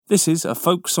This is A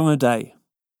Folk Song a Day.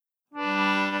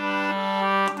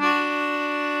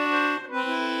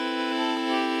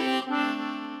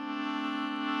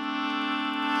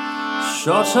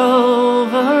 Shot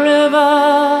over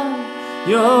river,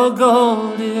 your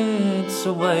gold it's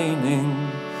a-waning,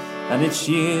 and it's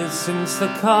years since the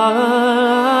colour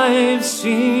I've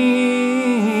seen.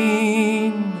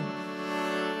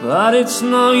 But it's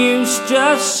no use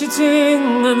just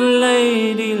sitting and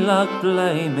lady luck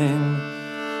blaming,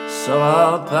 so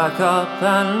I'll pack up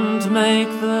and make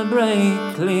the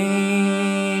break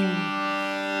clean.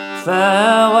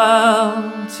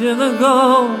 Farewell to the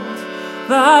gold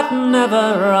that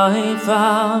never I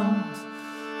found.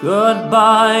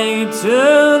 Goodbye to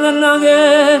the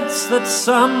nuggets that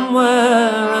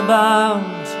somewhere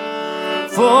abound.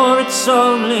 For it's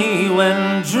only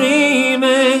when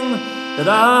dreaming that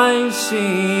I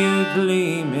see you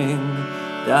gleaming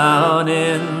down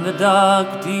in the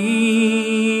dark,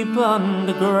 deep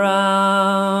underground.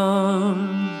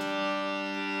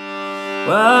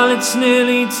 Well, it's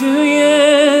nearly 2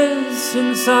 years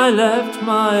since I left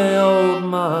my old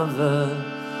mother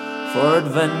for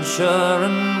adventure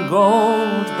and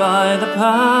gold by the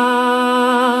pound.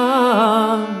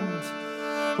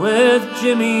 With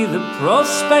Jimmy the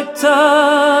prospector,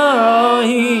 oh,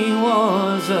 he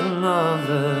was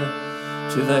another.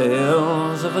 To the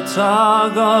hills of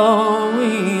Otago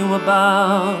we were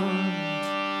bound.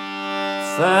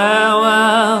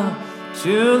 Farewell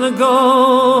to the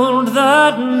gold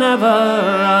that never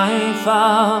I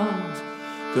found.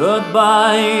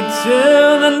 Goodbye to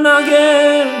the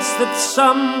nuggets that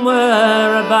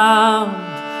somewhere abound.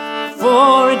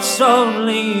 For it's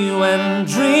only when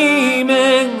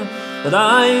dreaming that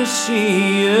I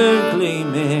see you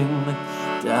gleaming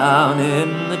down in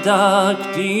the dark,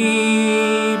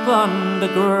 deep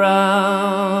underground.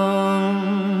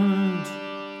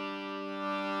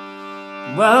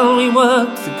 Well, we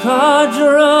worked the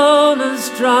Cardronas,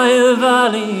 Dry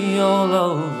Valley all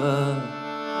over,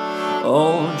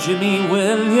 old Jimmy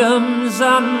Williams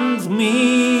and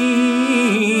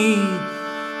me.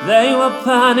 They were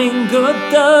panning good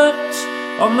dirt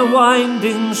on the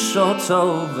winding shot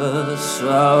over,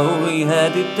 so we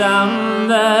headed down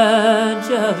there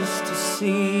just to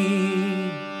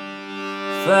see.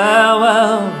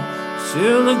 Farewell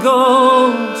to the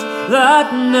gold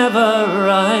that never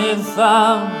I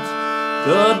found.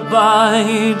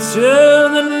 Goodbye to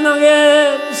the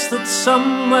nuggets that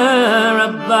somewhere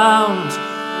abound.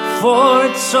 For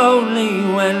it's only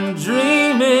when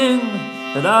dreaming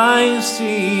that I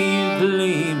see you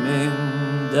gleaming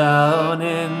down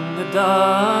in the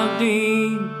dark,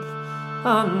 deep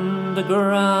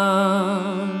underground.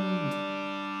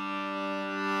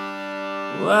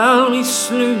 Well, we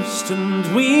sluiced and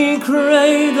we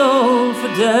cradled for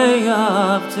day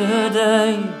after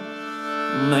day,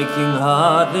 making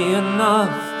hardly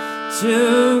enough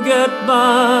to get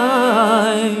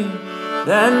by.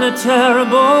 Then a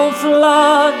terrible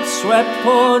flood swept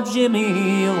poor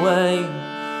Jimmy away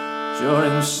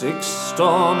during 6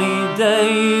 stormy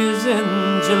days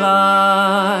in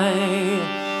July.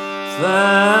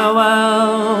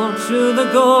 Farewell to the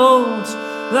gold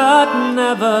that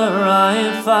never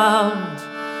I found.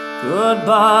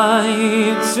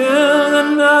 Goodbye to the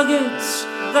nuggets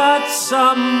that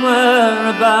somewhere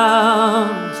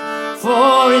abound.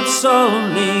 For it's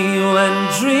only when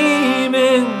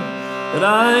dreaming that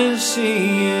I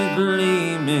see you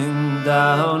gleaming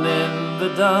down in the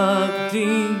dark,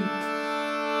 deep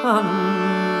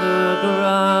underground.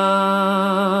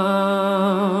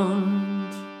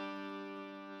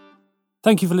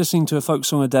 Thank you for listening to A Folk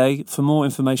Song a Day. For more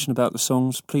information about the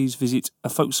songs, please visit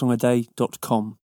afolksongaday.com.